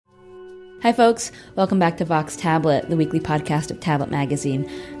Hi folks, welcome back to Vox Tablet, the weekly podcast of Tablet Magazine.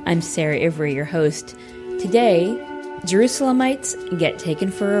 I'm Sarah Ivry, your host. Today, Jerusalemites get taken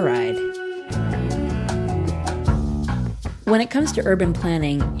for a ride. When it comes to urban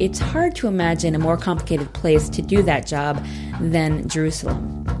planning, it's hard to imagine a more complicated place to do that job than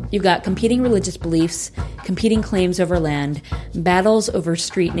Jerusalem. You've got competing religious beliefs, competing claims over land, battles over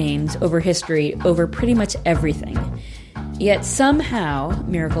street names, over history, over pretty much everything. Yet somehow,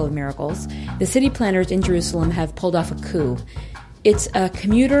 miracle of miracles, the city planners in Jerusalem have pulled off a coup. It's a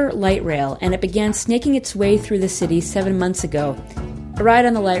commuter light rail, and it began snaking its way through the city 7 months ago. A ride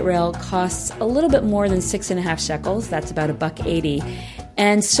on the light rail costs a little bit more than 6.5 shekels, that's about $1.80,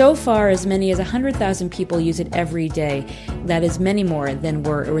 and so far as many as 100,000 people use it every day. That is many more than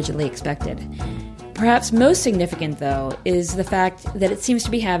were originally expected. Perhaps most significant, though, is the fact that it seems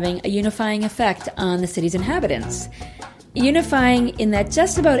to be having a unifying effect on the city's inhabitants. Unifying in that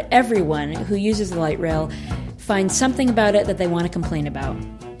just about everyone who uses the light rail finds something about it that they want to complain about.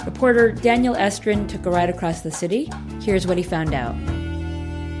 Reporter Daniel Estrin took a ride across the city. Here's what he found out.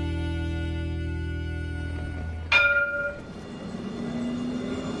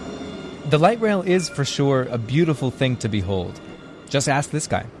 The light rail is, for sure, a beautiful thing to behold. Just ask this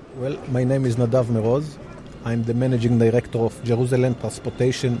guy. Well, my name is Nadav Meroz. I'm the managing director of Jerusalem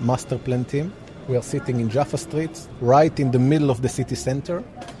Transportation Master Plan Team. We are sitting in Jaffa Street, right in the middle of the city center.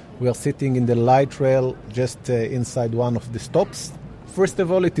 We are sitting in the light rail just inside one of the stops. First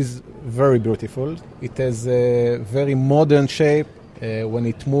of all, it is very beautiful. It has a very modern shape. When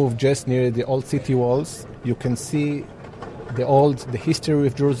it moves just near the old city walls, you can see the history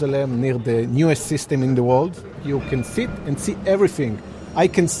of Jerusalem near the newest system in the world. You can sit and see everything. I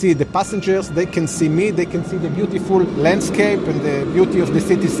can see the passengers, they can see me, they can see the beautiful landscape and the beauty of the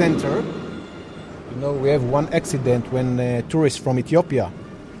city center. We have one accident when a tourist from Ethiopia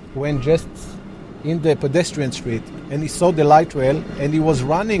went just in the pedestrian street and he saw the light rail and he was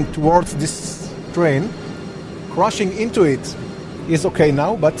running towards this train, crashing into it. He's okay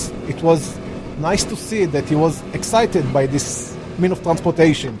now, but it was nice to see that he was excited by this means of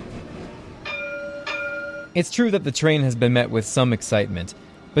transportation. It's true that the train has been met with some excitement,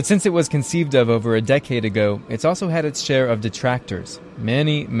 but since it was conceived of over a decade ago, it's also had its share of detractors.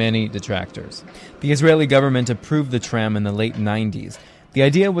 Many, many detractors. The Israeli government approved the tram in the late 90s. The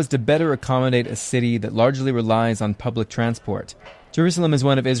idea was to better accommodate a city that largely relies on public transport. Jerusalem is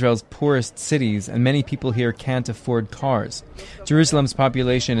one of Israel's poorest cities, and many people here can't afford cars. Jerusalem's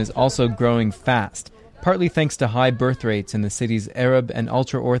population is also growing fast, partly thanks to high birth rates in the city's Arab and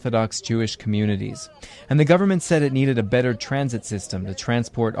ultra-Orthodox Jewish communities. And the government said it needed a better transit system to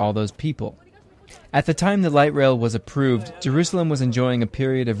transport all those people. At the time the light rail was approved, Jerusalem was enjoying a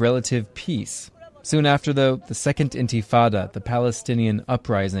period of relative peace. Soon after, though, the Second Intifada, the Palestinian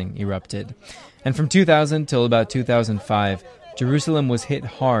uprising, erupted. And from 2000 till about 2005, Jerusalem was hit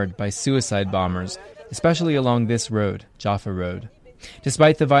hard by suicide bombers, especially along this road, Jaffa Road.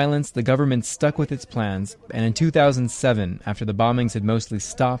 Despite the violence, the government stuck with its plans, and in 2007, after the bombings had mostly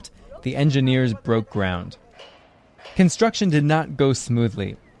stopped, the engineers broke ground. Construction did not go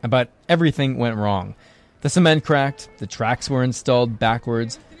smoothly, but everything went wrong. The cement cracked, the tracks were installed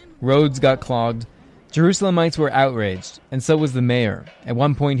backwards, roads got clogged. Jerusalemites were outraged, and so was the mayor. At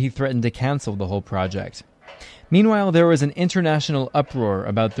one point, he threatened to cancel the whole project. Meanwhile, there was an international uproar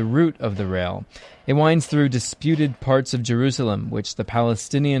about the route of the rail. It winds through disputed parts of Jerusalem, which the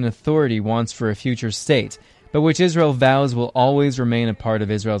Palestinian Authority wants for a future state, but which Israel vows will always remain a part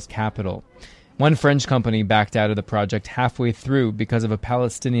of Israel's capital. One French company backed out of the project halfway through because of a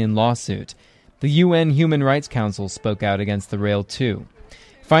Palestinian lawsuit. The UN Human Rights Council spoke out against the rail too.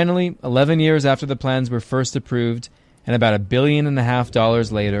 Finally, 11 years after the plans were first approved, and about $1.5 billion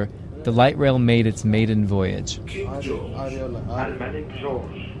later, the light rail made its maiden voyage.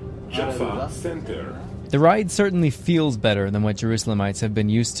 Jaffa Center. The ride certainly feels better than what Jerusalemites have been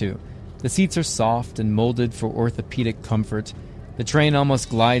used to. The seats are soft and molded for orthopedic comfort. The train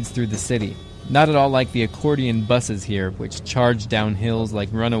almost glides through the city, not at all like the accordion buses here, which charge down hills like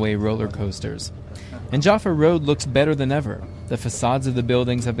runaway roller coasters. And Jaffa Road looks better than ever. The facades of the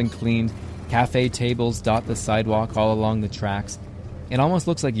buildings have been cleaned, cafe tables dot the sidewalk all along the tracks. It almost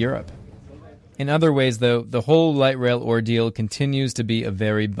looks like Europe. In other ways, though, the whole light rail ordeal continues to be a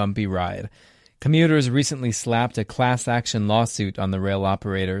very bumpy ride. Commuters recently slapped a class action lawsuit on the rail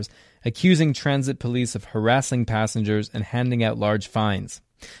operators, accusing transit police of harassing passengers and handing out large fines.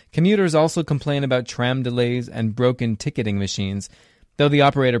 Commuters also complain about tram delays and broken ticketing machines, though the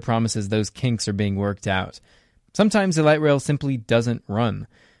operator promises those kinks are being worked out. Sometimes the light rail simply doesn't run.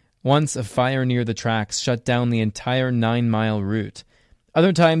 Once, a fire near the tracks shut down the entire 9-mile route.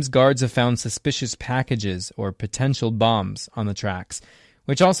 Other times, guards have found suspicious packages or potential bombs on the tracks,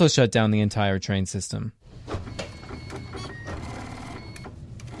 which also shut down the entire train system.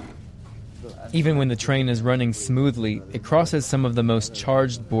 Even when the train is running smoothly, it crosses some of the most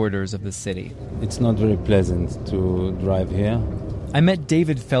charged borders of the city. It's not very pleasant to drive here. I met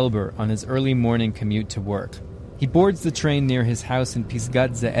David Felber on his early morning commute to work. He boards the train near his house in Pisgat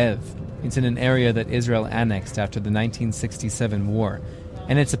Ze'ev. It's in an area that Israel annexed after the 1967 war,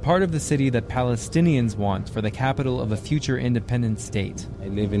 and it's a part of the city that Palestinians want for the capital of a future independent state. I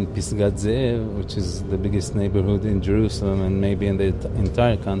live in Pisgat Ze'ev, which is the biggest neighborhood in Jerusalem and maybe in the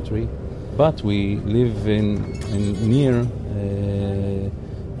entire country. But we live in near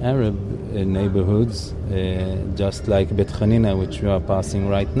Arab neighborhoods, just like Bet Hanina, which we are passing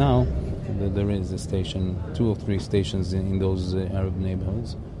right now. There is a station, 2 or 3 stations in those Arab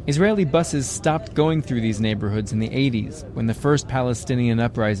neighborhoods. Israeli buses stopped going through these neighborhoods in the 80s when the first Palestinian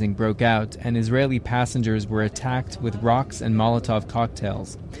uprising broke out and Israeli passengers were attacked with rocks and Molotov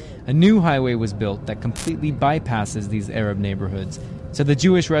cocktails. A new highway was built that completely bypasses these Arab neighborhoods, so the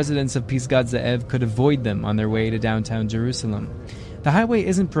Jewish residents of Pisgat Ze'ev could avoid them on their way to downtown Jerusalem. The highway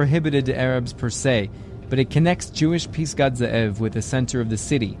isn't prohibited to Arabs per se, but it connects Jewish Pisgat Ze'ev with the center of the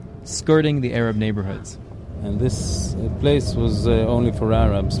city, skirting the Arab neighborhoods. And this place was only for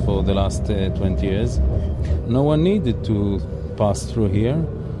Arabs for the last 20 years. No one needed to pass through here,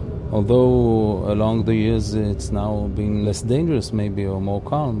 although along the years it's now been less dangerous maybe or more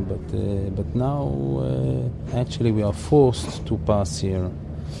calm, but now actually we are forced to pass here.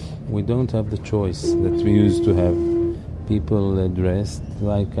 We don't have the choice that we used to have. People dressed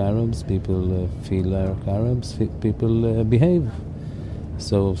like Arabs, people feel like Arabs, people behave.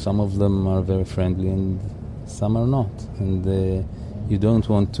 So some of them are very friendly and some are not. And you don't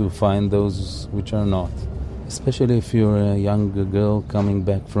want to find those which are not. Especially if you're a young girl coming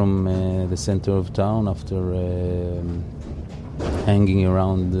back from the center of town after hanging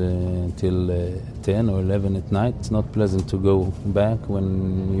around till 10 or 11 at night. It's not pleasant to go back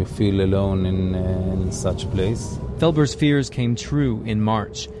when you feel alone in such a place. Felber's fears came true in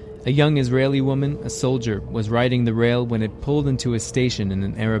March. A young Israeli woman, a soldier, was riding the rail when it pulled into a station in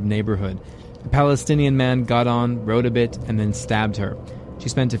an Arab neighborhood. A Palestinian man got on, rode a bit, and then stabbed her. She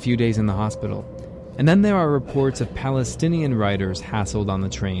spent a few days in the hospital. And then there are reports of Palestinian riders hassled on the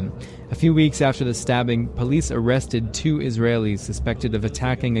train. A few weeks after the stabbing, police arrested 2 Israelis suspected of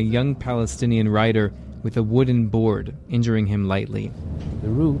attacking a young Palestinian rider with a wooden board, injuring him lightly. The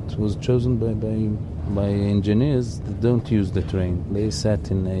route was chosen by engineers that don't use the train. They sat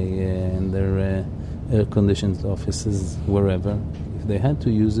in their air-conditioned offices wherever. If they had to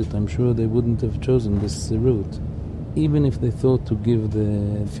use it, I'm sure they wouldn't have chosen this route. Even if they thought to give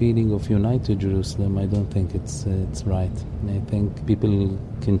the feeling of united Jerusalem, I don't think it's right. I think people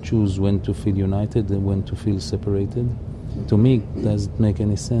can choose when to feel united and when to feel separated. To me, it doesn't make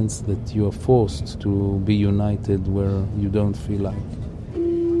any sense that you are forced to be united where you don't feel like.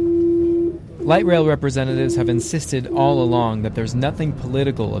 Light rail representatives have insisted all along that there's nothing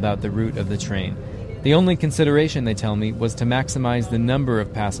political about the route of the train. The only consideration, they tell me, was to maximize the number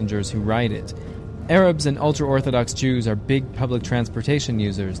of passengers who ride it. Arabs and ultra-Orthodox Jews are big public transportation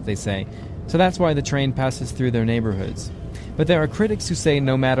users, they say, so that's why the train passes through their neighborhoods. But there are critics who say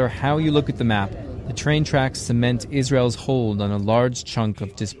no matter how you look at the map, the train tracks cement Israel's hold on a large chunk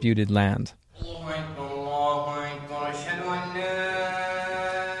of disputed land.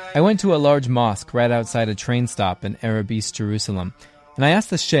 I went to a large mosque right outside a train stop in Arab East Jerusalem, and I asked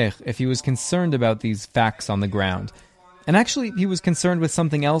the sheikh if he was concerned about these facts on the ground. And actually, he was concerned with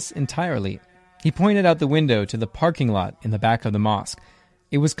something else entirely. He pointed out the window to the parking lot in the back of the mosque.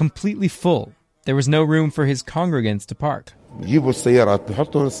 It was completely full. There was no room for his congregants to park.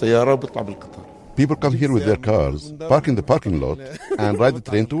 People come here with their cars, park in the parking lot, and ride the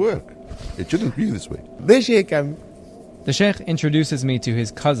train to work. It shouldn't be this way. The sheikh introduces me to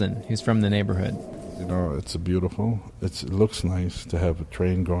his cousin, who's from the neighborhood. You know, it's beautiful. It looks nice to have a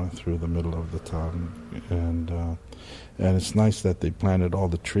train going through the middle of the town, and it's nice that they planted all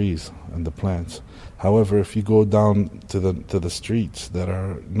the trees and the plants. However, if you go down to the streets that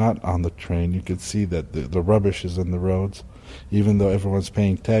are not on the train, you can see that the rubbish is in the roads. Even though everyone's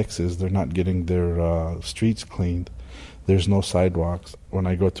paying taxes, they're not getting their streets cleaned. There's no sidewalks. When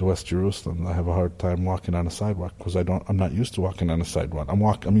I go to West Jerusalem, I have a hard time walking on a sidewalk because I'm not used to walking on a sidewalk.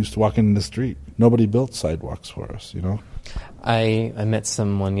 I'm used to walking in the street. Nobody built sidewalks for us, you know. I met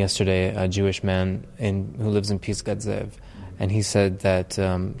someone yesterday, a Jewish man who lives in Pisgat Ze'ev, and he said that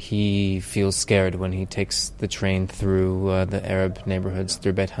he feels scared when he takes the train through the Arab neighborhoods,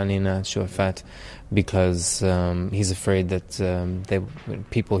 through Beit Hanina, Shuafat, because he's afraid that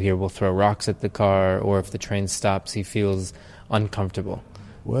people here will throw rocks at the car, or if the train stops, he feels uncomfortable.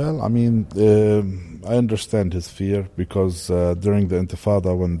 Well, I mean, I understand his fear because during the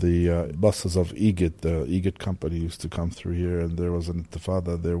Intifada, when the buses of Egid, the Egid company, used to come through here, and there was an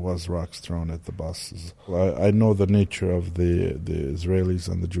Intifada, there was rocks thrown at the buses. I know the nature of the Israelis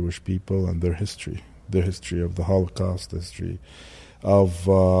and the Jewish people and their history of the Holocaust, the history of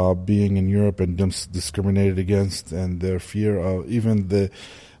being in Europe and discriminated against, and their fear of even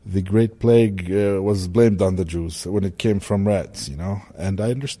the Great Plague was blamed on the Jews when it came from rats, And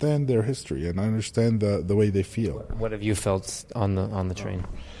I understand their history, and I understand the way they feel. What have you felt on the train?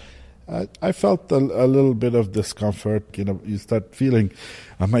 I felt a little bit of discomfort. You start feeling,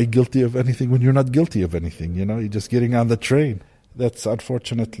 am I guilty of anything when you're not guilty of anything? You're just getting on the train. That's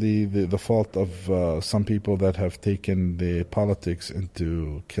unfortunately the fault of some people that have taken the politics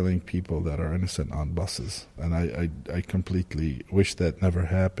into killing people that are innocent on buses. And I completely wish that never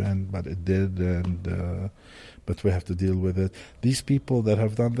happened, but it did, but we have to deal with it. These people that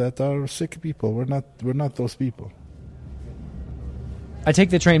have done that are sick people. We're not those people. I take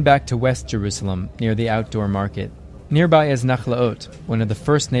the train back to West Jerusalem, near the outdoor market. Nearby is Nachlaot, one of the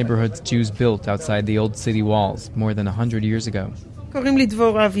first neighborhoods Jews built outside the old city walls more than 100 years ago.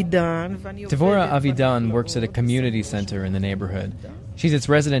 Dvorah Avidan works at a community center in the neighborhood. She's its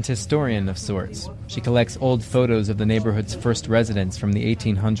resident historian of sorts. She collects old photos of the neighborhood's first residents from the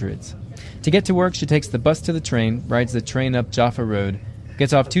 1800s. To get to work, she takes the bus to the train, rides the train up Jaffa Road,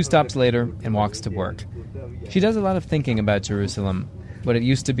 gets off 2 stops later, and walks to work. She does a lot of thinking about Jerusalem, what it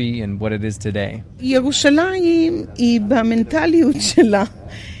used to be and what it is today.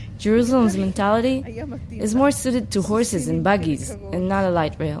 Jerusalem's mentality is more suited to horses and buggies and not a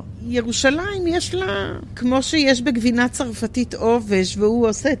light rail. ירושלים יש לה, כמו שיש בגבינה צרפתית עובש והוא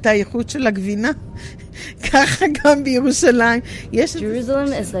עושה את האיכות של הגבינה, ככה גם בירושלים.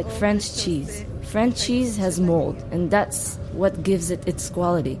 Jerusalem is like French cheese. French cheese has mold, and that's what gives it its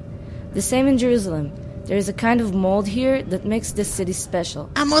quality. The same in Jerusalem. There is a kind of mold here that makes this city special.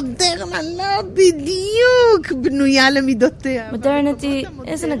 Modernity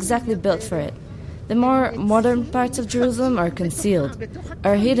isn't exactly built for it. The more modern parts of Jerusalem are concealed,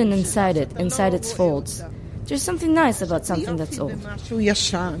 are hidden inside its folds. There's something nice about something that's old.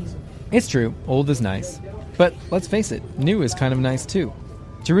 It's true, old is nice. But let's face it, new is kind of nice too.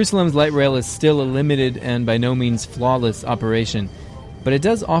 Jerusalem's light rail is still a limited and by no means flawless operation, but it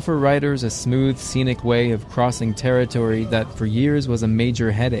does offer riders a smooth, scenic way of crossing territory that for years was a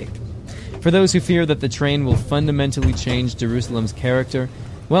major headache. For those who fear that the train will fundamentally change Jerusalem's character,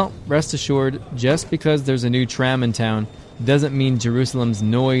 well, rest assured, just because there's a new tram in town doesn't mean Jerusalem's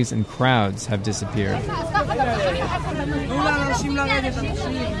noise and crowds have disappeared.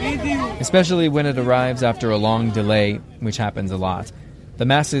 Especially when it arrives after a long delay, which happens a lot. The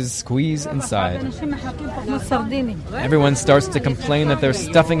masses squeeze inside. Everyone starts to complain that they're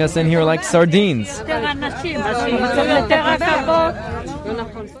stuffing us in here like sardines.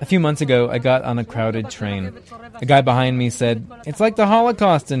 A few months ago, I got on a crowded train. A guy behind me said, "It's like the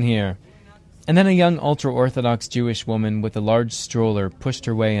Holocaust in here." And then a young ultra-Orthodox Jewish woman with a large stroller pushed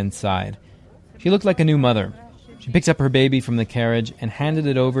her way inside. She looked like a new mother. She picked up her baby from the carriage and handed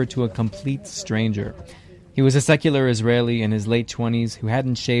it over to a complete stranger. He was a secular Israeli in his late 20s who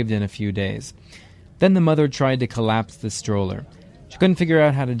hadn't shaved in a few days. Then the mother tried to collapse the stroller. She couldn't figure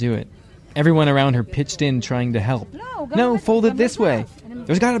out how to do it. Everyone around her pitched in trying to help. "No, fold it this way.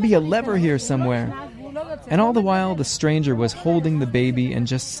 There's got to be a lever here somewhere." And all the while, the stranger was holding the baby and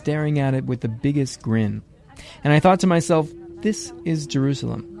just staring at it with the biggest grin. And I thought to myself, this is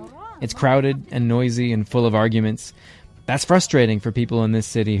Jerusalem. It's crowded and noisy and full of arguments. That's frustrating for people in this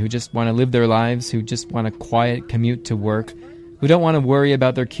city who just want to live their lives, who just want a quiet commute to work, who don't want to worry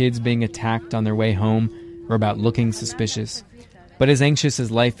about their kids being attacked on their way home or about looking suspicious. But as anxious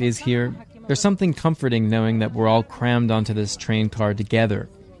as life is here, there's something comforting knowing that we're all crammed onto this train car together,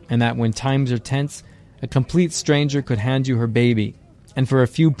 and that when times are tense, a complete stranger could hand you her baby, and for a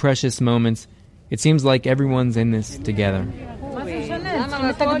few precious moments, it seems like everyone's in this together.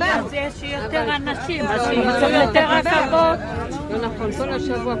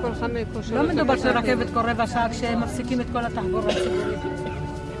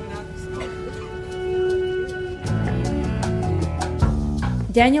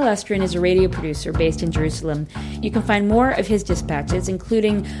 Daniel Estrin is a radio producer based in Jerusalem. You can find more of his dispatches,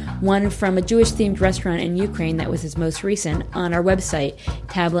 including one from a Jewish-themed restaurant in Ukraine that was his most recent, on our website,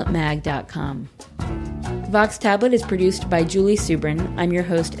 tabletmag.com. Vox Tablet is produced by Julie Subrin. I'm your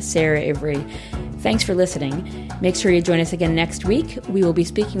host, Sarah Avery. Thanks for listening. Make sure you join us again next week. We will be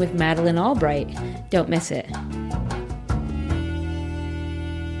speaking with Madeleine Albright. Don't miss it.